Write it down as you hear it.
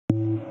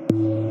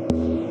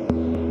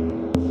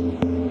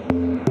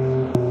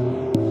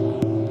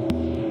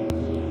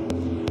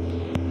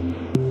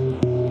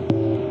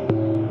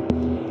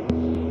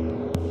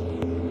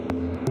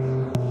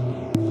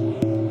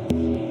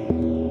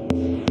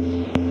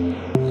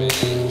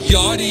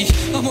Yardy,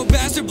 I'm a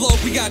bastard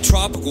bloke. We got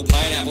tropical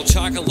pineapple,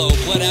 chocolate,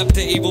 blood up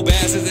to evil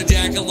bastards, a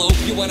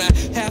jackalope. You want a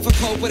half a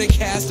coat with a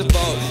cast of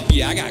boat?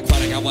 Yeah, I got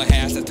chronic, I want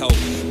half the tote.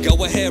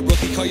 Go ahead,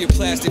 rookie, call your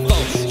plastic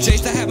boat.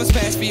 Chase the have a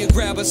smash for you,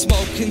 grab a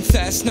smoke.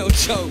 Confess, no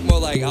joke, more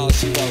like all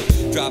she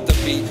wrote. Drop the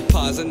beat,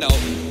 pause a note.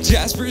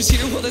 Jasper's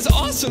here, well, that's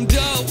awesome,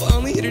 dope.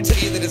 Only here to tell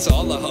you that it's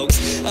all a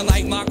hoax.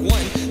 Unlike Mach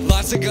 1,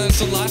 lots of guns,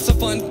 so lots of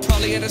fun.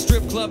 Probably at a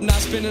strip club, not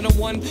spending a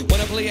one.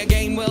 Wanna play a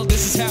game? Well,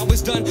 this is how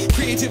it's done.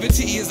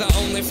 Creativity is our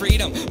only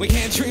freedom. We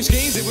can't dream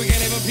schemes if we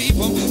can't even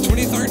people.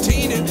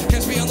 2013 and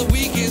catch me on the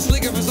weekends.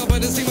 Looking for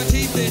somebody to see my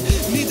teeth in.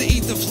 Need to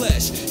eat the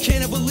flesh.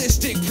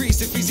 Cannibalistic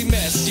priest, if easy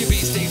mess. Your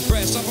beat stay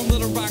fresh. I'm from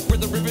Little Rock where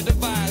the river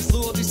divides.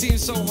 Loyalty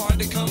seems so hard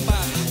to come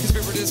by.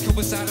 Conspirators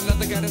coincide.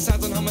 Another guy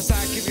decides on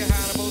homicide. Keeps you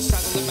high on both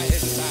sides. I lift my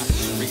head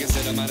aside.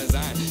 Reconsider my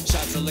design.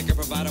 Shots of liquor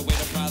provide a way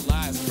to pride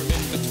lies. From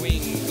in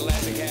between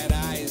glass and cat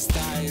eyes.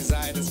 Thighs,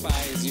 I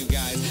despise you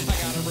guys. I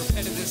got a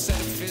repetitive set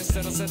of fists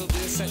that'll settle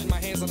this. Setting my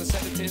hands on the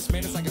sedatives.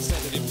 Man, it's like a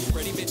sedative.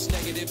 Ready, bitch,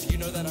 negative. You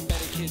know that I'm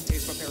better, kid.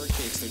 Taste my parrot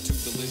cakes. They're too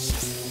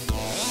delicious.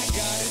 I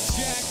got a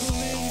jackal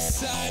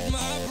inside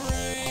my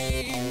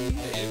brain.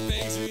 It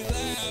makes me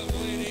laugh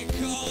when it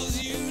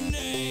calls you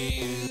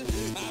names.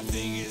 I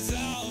think it's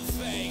all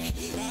fake.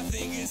 I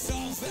think it's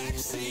all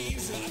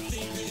vaccines. I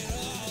think it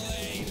all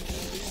ain't.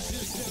 It's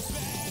just a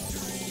bad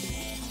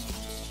dream.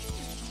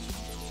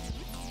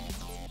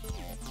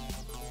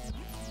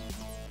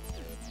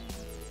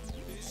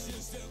 It's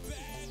just a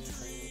bad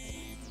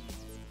dream.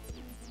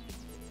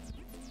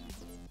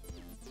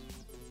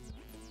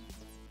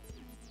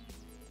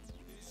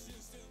 It's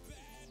just a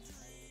bad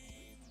dream.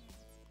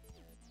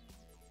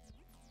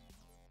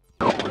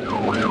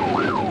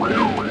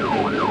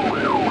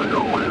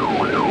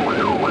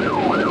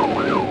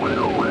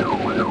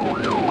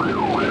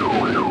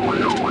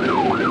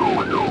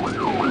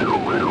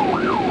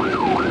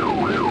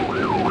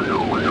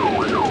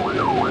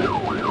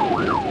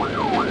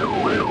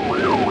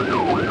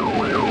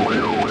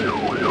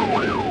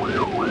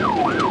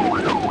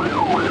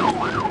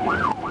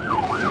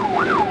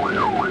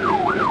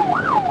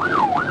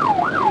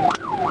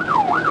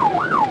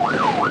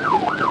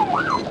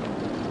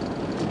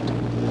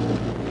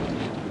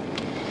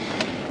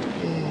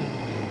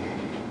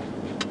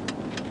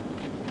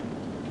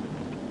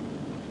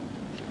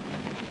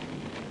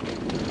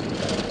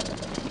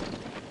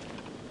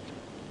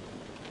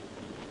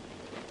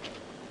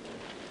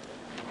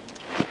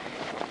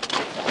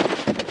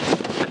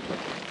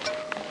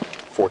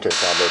 14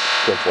 combo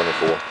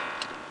 1024.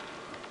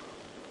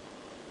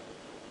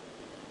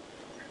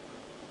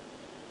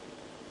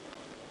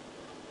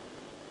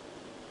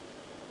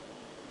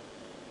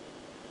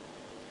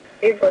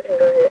 Go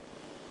ahead.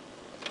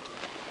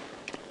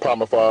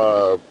 Problem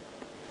 5,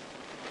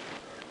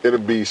 it'll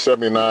be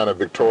 79 in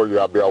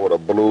Victoria. I'll be out with a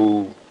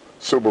blue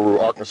Subaru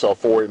Arkansas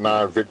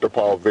 489 Victor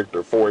Paul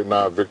Victor,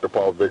 489 Victor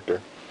Paul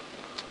Victor.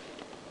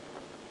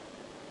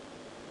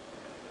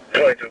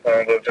 22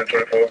 Pine Bluff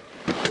 1024.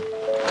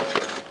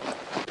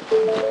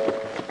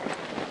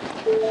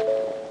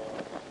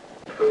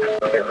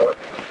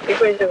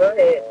 Go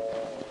ahead.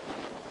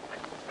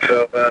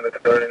 Southbound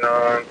at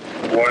 39,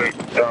 white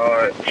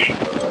Dodge,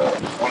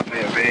 on the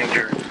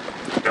Avenger,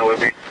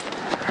 LB.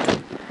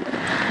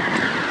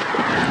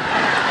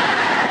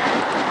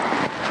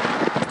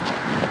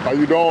 How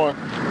you doing?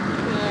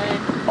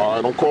 Good. All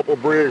right, I'm Corporal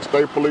Briggs,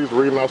 State Police. The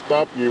reason I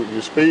stopped you,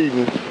 you're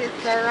speeding. Yes,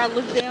 sir. I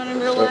looked down and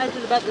realized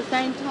it about the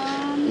same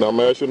time. Now I'm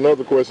gonna ask you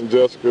another question,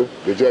 Jessica.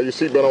 Did you have your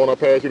seatbelt on when I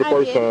passed you the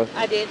first time?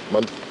 I did.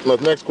 My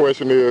next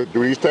question is,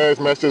 do these tags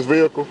match this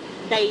vehicle?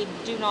 They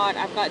do not.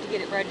 I've got to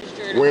get it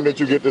registered. When did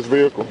you get this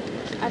vehicle?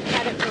 I've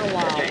had it for a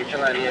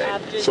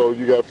while. So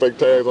you got fake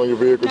tags on your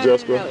vehicle,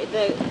 Jessica? No.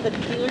 The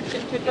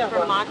dealership took it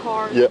from my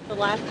car, Yep. the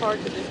last car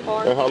to this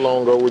car. And how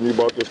long ago when you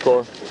bought this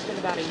car? It's been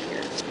about a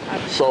year.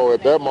 So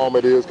at that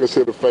moment it is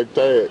considered fake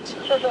tags.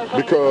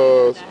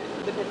 Because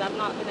I've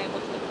not been able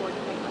to afford to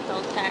pay my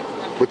sales tax.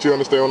 But you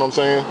understand what I'm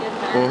saying?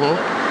 Yes,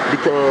 sir.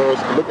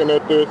 Because looking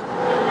at this,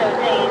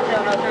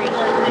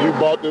 you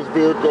bought this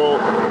vehicle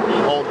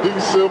on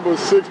December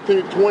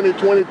 16,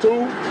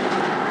 2022?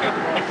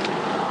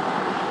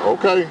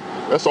 Okay,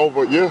 that's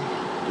over a year,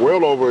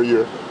 well over a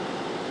year.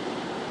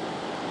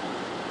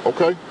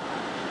 Okay.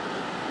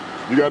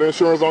 You got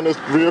insurance on this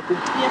vehicle?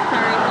 Yes,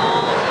 sir. It's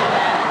all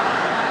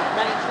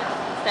that insurance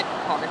is the second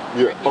card.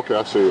 Yeah, right here. okay,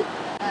 I see it.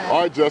 All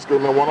right, Jessica,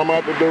 now what I'm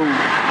about to do,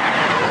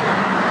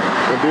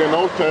 and then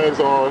those tags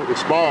are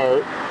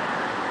expired.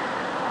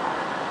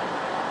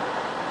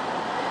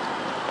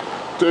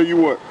 Tell you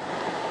what,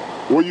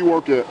 where you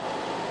work at?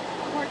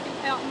 I work in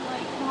Fountain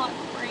Lake, Hot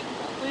Springs.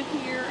 I live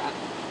here.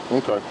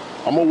 Okay,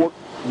 I'm gonna work,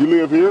 you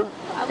live here?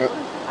 I'm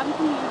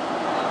from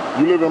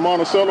here. You live in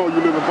Monticello or you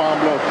live in Pine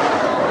Bluff?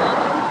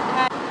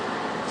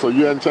 So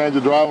you hadn't changed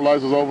your driving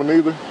license over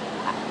neither?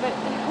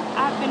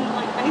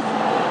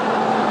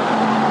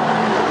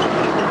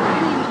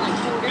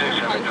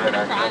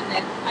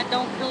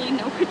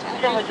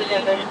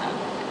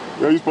 Yeah,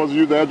 you're supposed to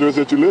use the address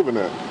that you live in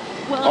at.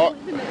 Well, I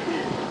live in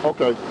it.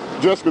 Okay.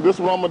 Jessica, this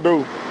is what I'm going to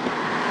do.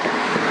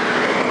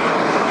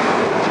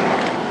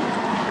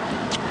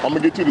 I'm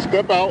going to get you to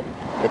step out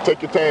and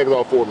take your tags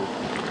off for me.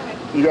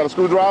 Okay. You got a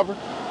screwdriver?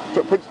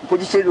 Put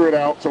your cigarette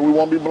out so we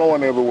won't be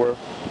blowing everywhere.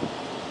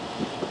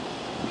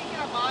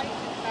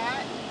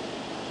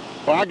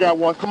 Oh, I got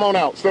one. Come on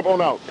out. Step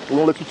on out. We're going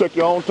to let you take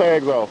your own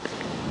tags off.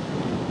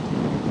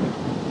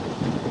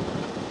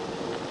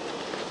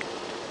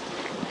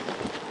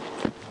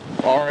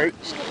 All right.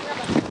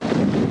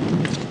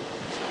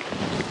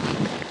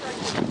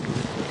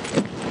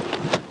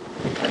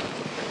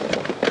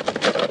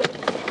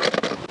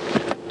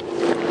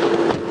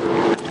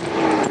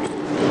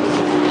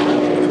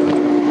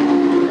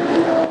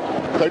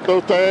 Take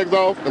those tags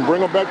off and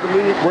bring them back to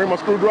me. Bring my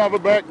screwdriver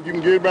back. You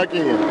can get it back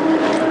in.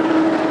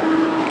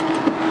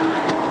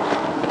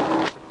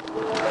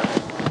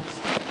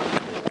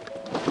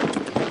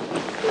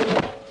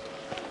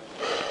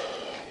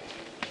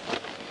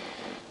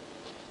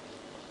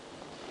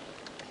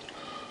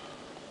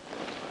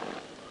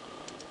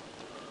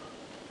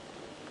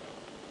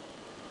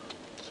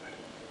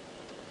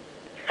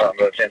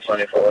 Combo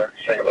 1024,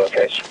 same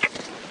location.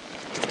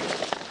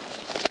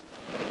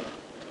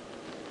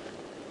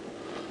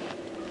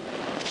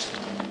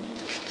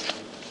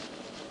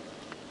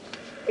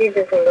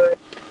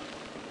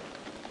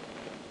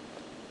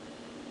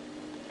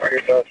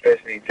 Arkansas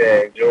Specialty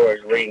Tag, George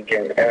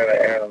Lincoln,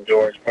 Adam,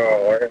 George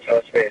Paul,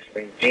 Arkansas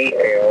Specialty,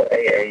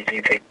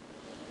 GLAAGP.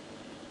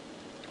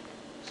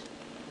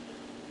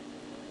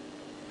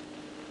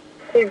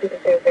 You do the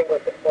same thing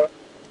with this one.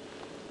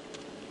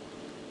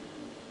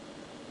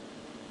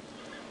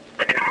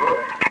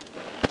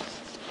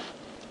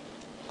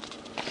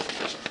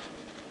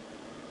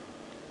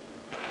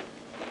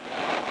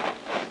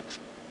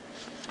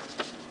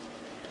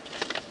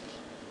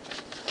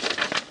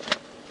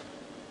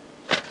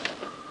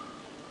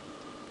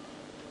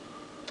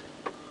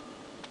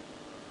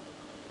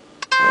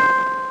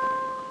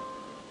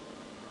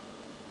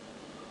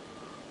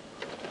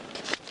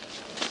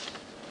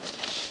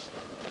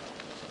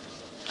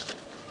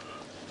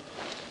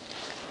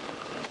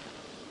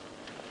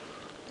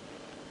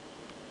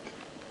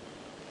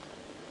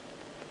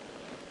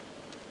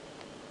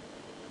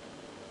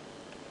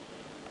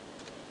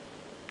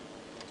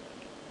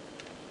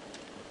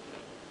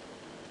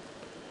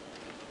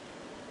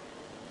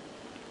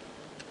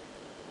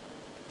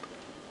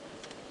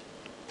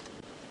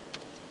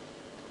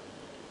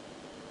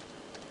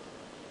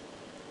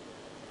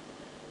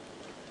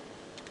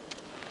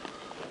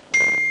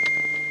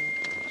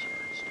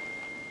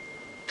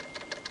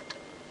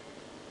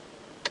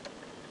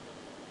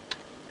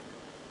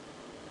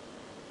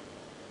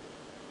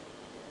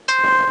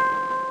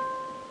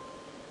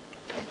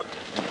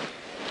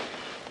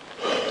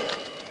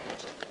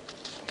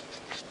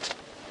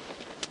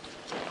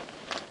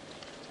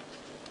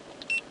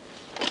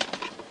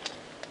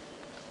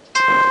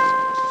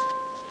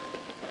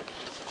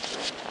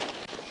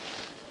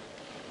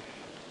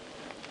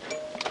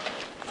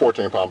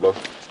 Pine Bluff.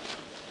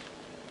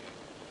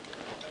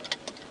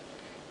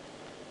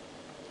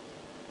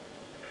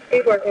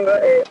 Keep working, go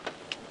ahead.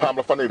 Pine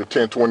Bluff, I need a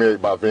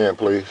 1028 by van,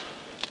 please.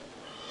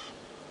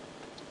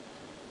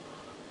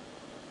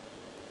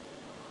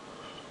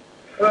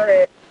 Go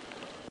ahead.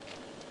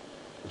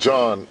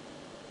 John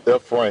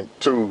F. Frank,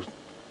 2,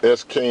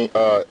 S. King,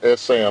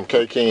 S. Sam,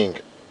 K. King,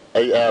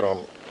 A.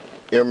 Adam,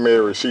 M.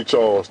 Mary, C.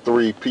 Charles,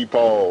 3, P.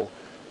 Paul,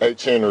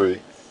 H. Henry,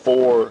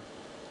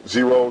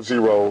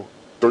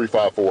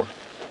 400354.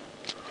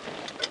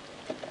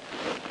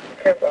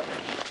 Careful.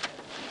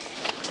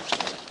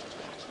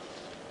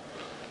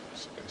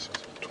 So this is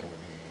 20.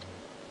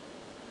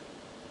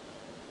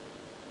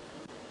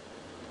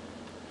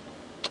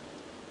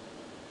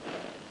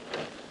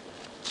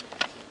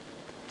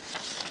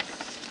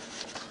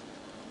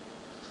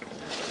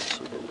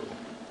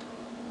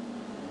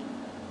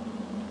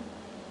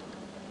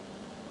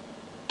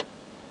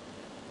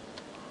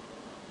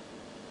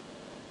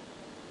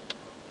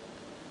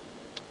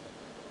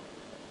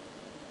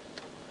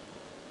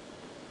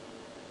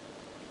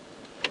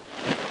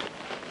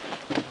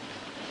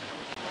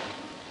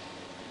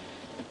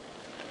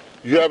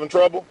 You having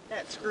trouble?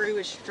 That screw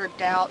is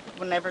stripped out.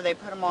 Whenever they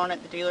put them on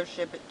at the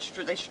dealership,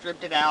 they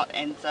stripped it out,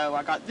 and so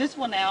I got this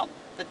one out,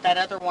 but that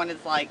other one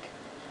is like,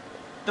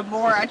 the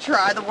more I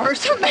try, the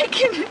worse I'm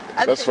making it.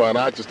 That's fine.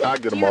 I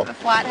get them off. A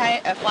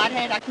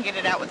flathead, I can get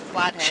it out with a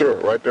flathead. Sure,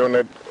 right there on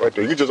that, right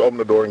there. You just open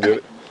the door and get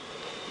it.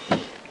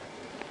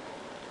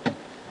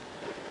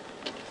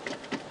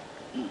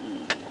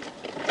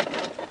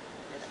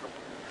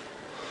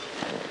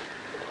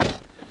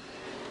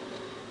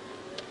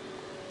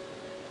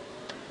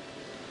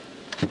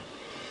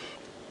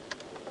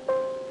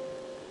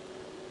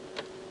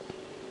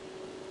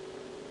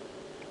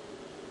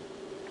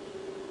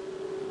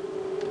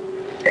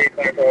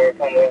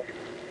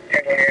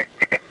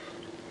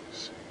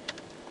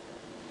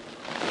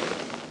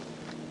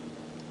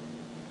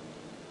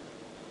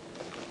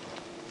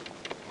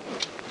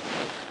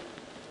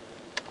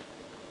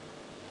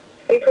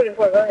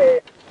 824, go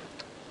ahead.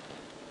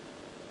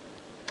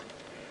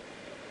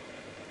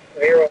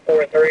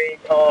 043,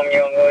 Tom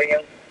Young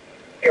Williams.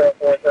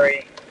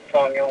 043,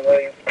 Tom Young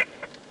Williams.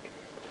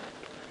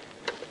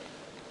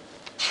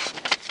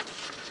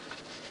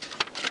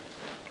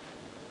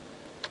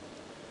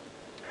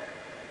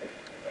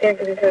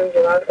 1052,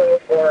 July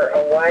 24,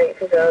 a white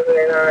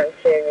 2009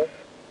 Chevy.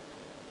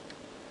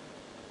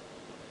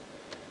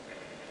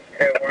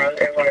 Okay, we're on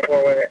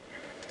 1024 with it.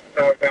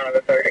 Northbound of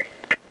the 30.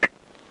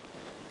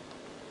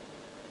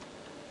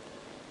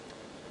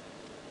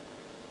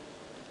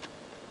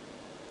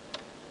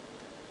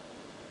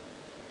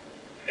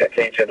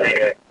 15 to the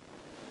 8.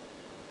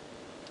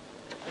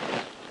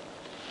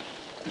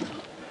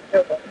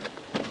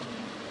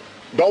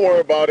 Don't worry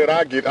about it.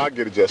 I get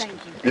it, Jessica.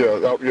 Thank you.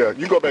 Yeah.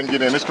 You go back and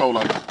get in. It's cold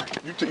out there.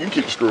 You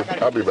keep the screw.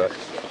 I'll be back.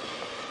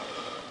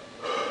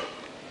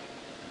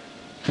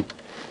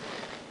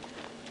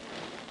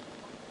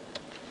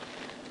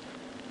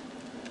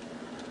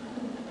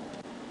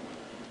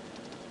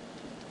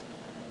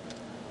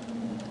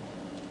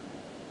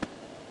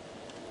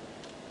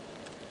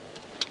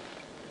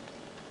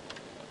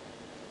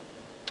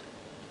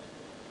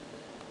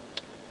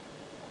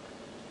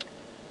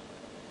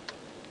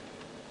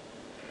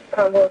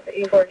 Pine Bluff to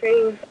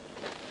E14.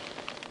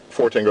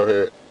 14, go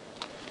ahead.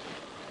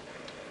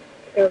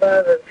 It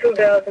was a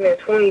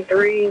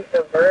 2023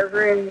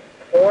 Suburban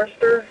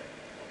Forester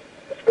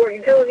Sport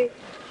Utility.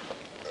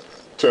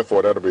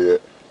 10-4, that'll be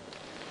it.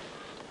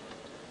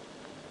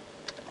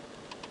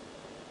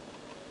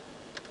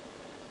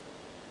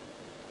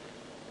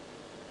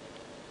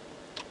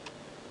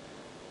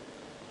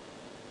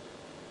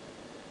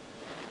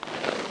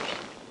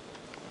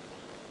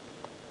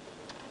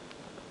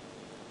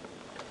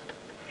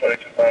 Pine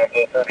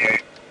Bluff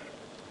 38.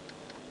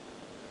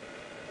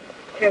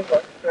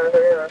 10-4,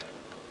 939.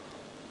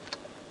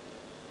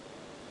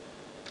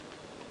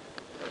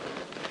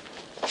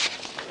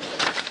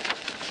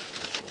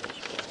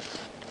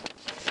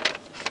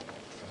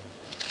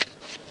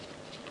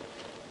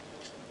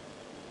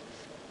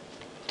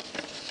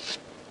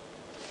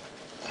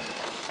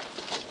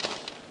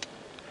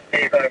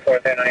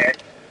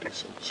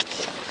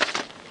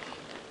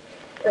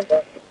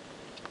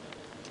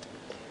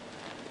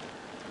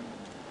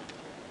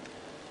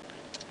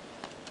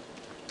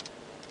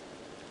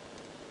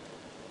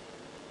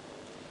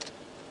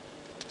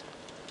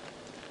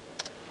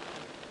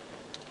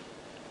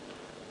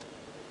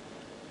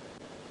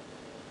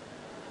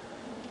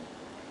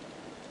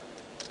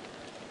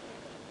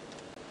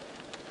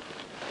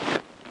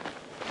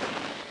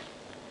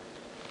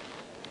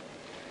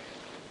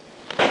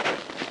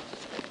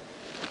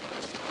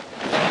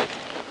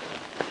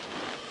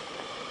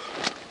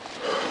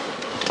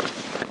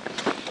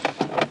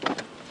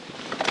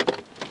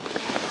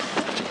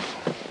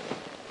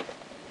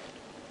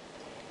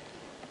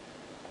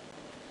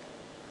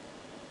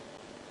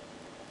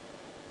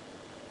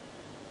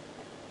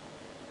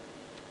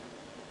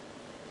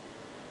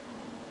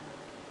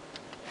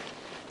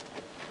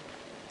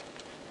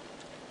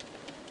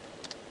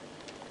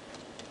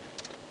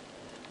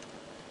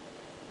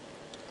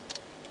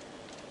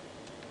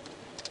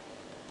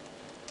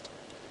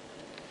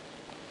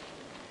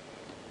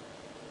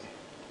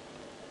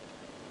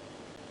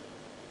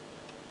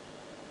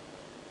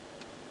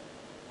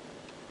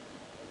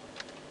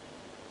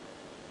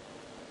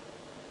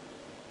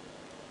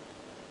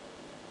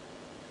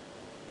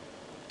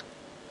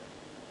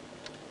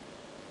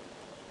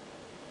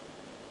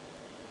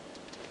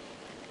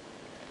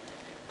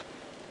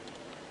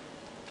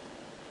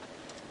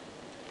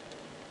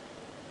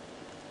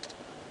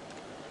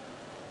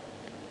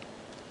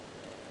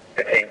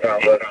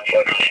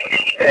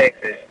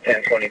 Texas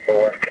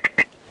 1024.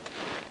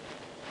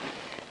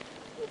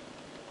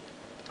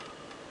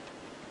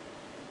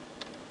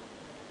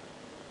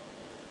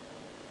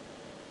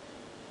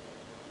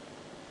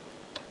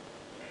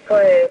 Go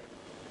ahead.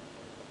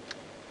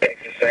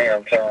 Texas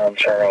Sam Tom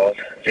Charles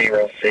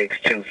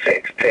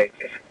 0626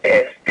 Texas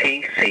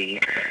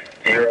STC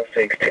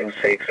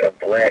 0626 a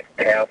black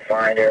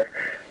Pathfinder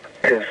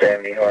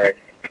 270 hard.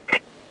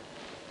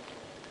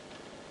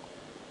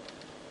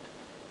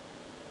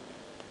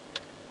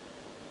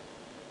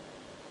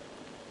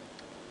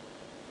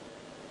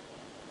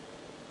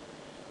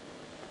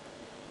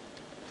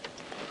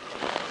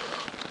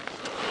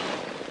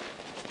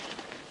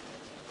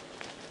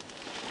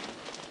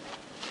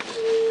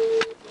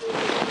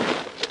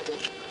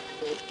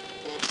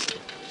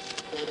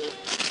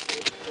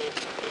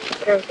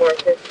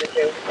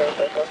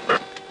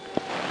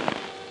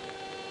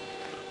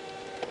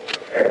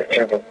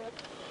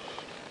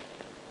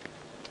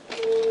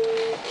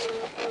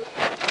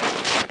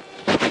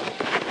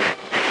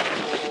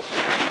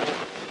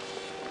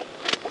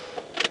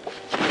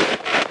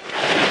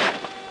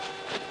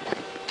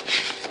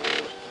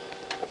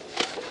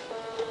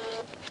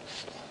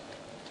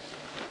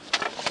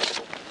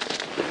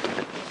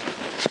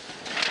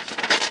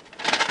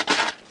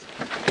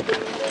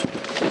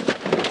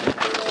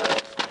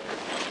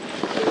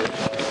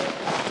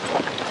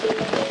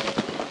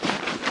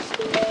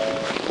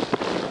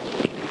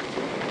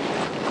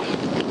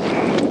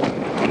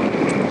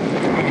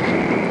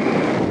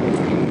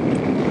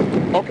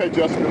 Okay,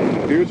 Jessica,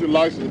 here's your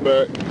license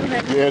back,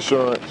 your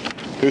insurance,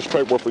 here's your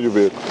paperwork for your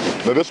vehicle.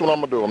 Now this is what I'm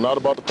gonna do. I'm not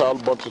about to pile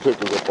a bunch of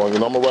tickets up on you.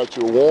 And I'm gonna write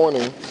you a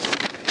warning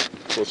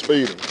for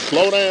speeding.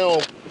 Slow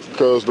down,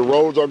 because the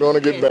roads are gonna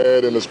get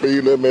bad and the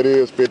speed limit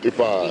is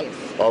 55.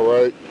 Yes. All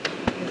right?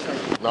 Yes,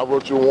 sir. And I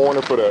wrote you a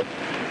warning for that.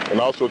 And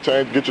also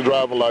get your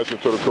driving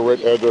license to the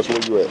correct address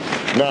where you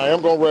at. Now I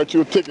am gonna write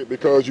you a ticket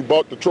because you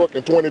bought the truck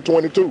in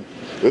 2022.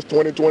 It's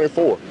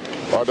 2024.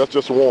 All right, that's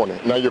just a warning.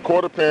 Now your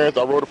court appearance,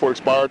 I wrote it for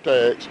expired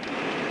tags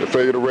and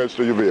failure to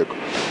register your vehicle.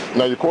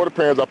 Now your court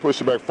appearance, I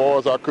pushed it back far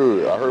as I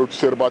could. I heard what you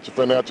said about your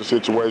financial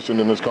situation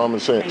and it's common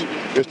sense.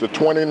 It's the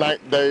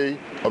 29th day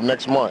of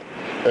next month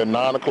at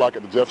 9 o'clock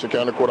at the Jefferson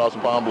County Courthouse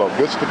in Pine Bluff.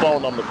 This is the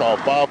phone number to call,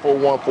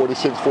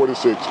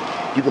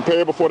 541-4646. You can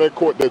pay it before that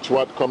court date, you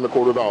have to come to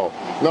court at all.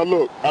 Now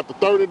look, after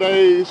 30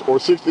 days or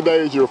 60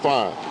 days, you're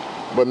fine.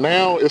 But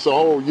now it's a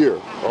whole year,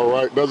 all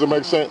right? Does it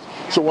make sense?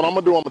 So what I'm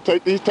gonna do, I'm gonna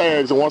take these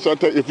tags, and once I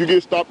take, if you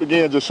get stopped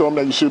again, just show them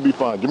that you should be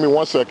fine. Give me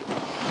 1 second.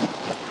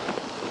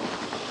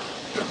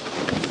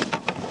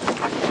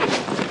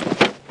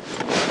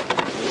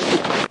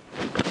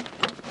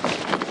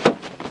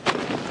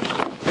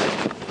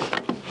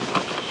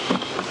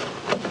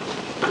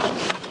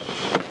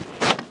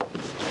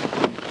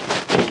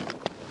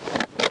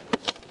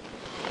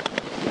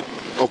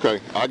 Okay,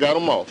 I got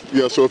them off.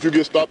 Yeah, so if you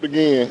get stopped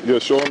again,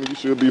 just show them you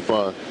should be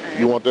fine.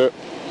 You want that?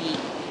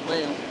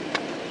 Well,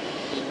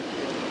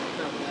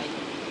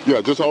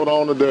 Yeah, just hold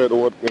on to that,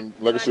 or and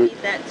like I said.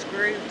 need that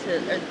screw to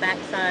the back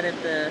side of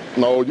the...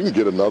 No, you can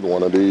get another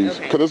one of these.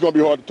 Okay. Because it's going to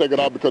be hard to take it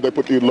off because they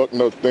put the luck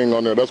nut thing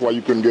on there. That's why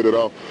you couldn't get it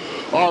off.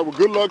 All right, well,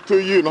 good luck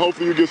to you, and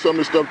hopefully you get some of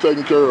this stuff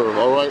taken care of,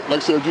 all right? Like I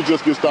said, if you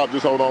just get stopped,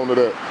 just hold on to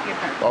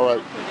that. All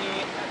right.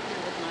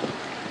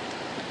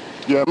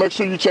 Yeah, make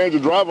sure you change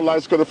your driver's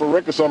license, because if a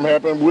wreck or something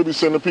happens, we'll be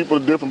sending people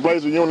to different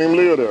places. You don't even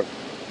live there.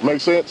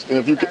 Make sense? And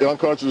if you're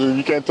unconscious and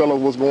you can't tell us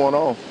what's going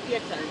on.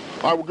 Yes, sir.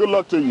 All right, well, good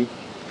luck to you.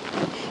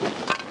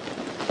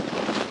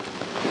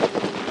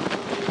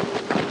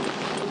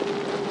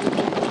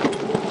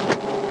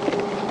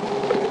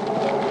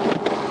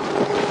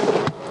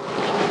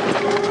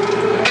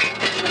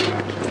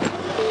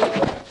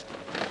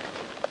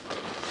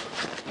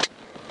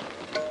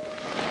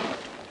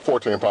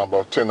 Pine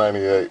Bluff,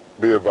 1098.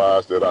 Be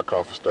advised that I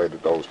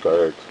confiscated those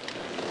tags.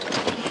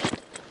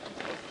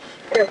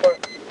 Yeah, but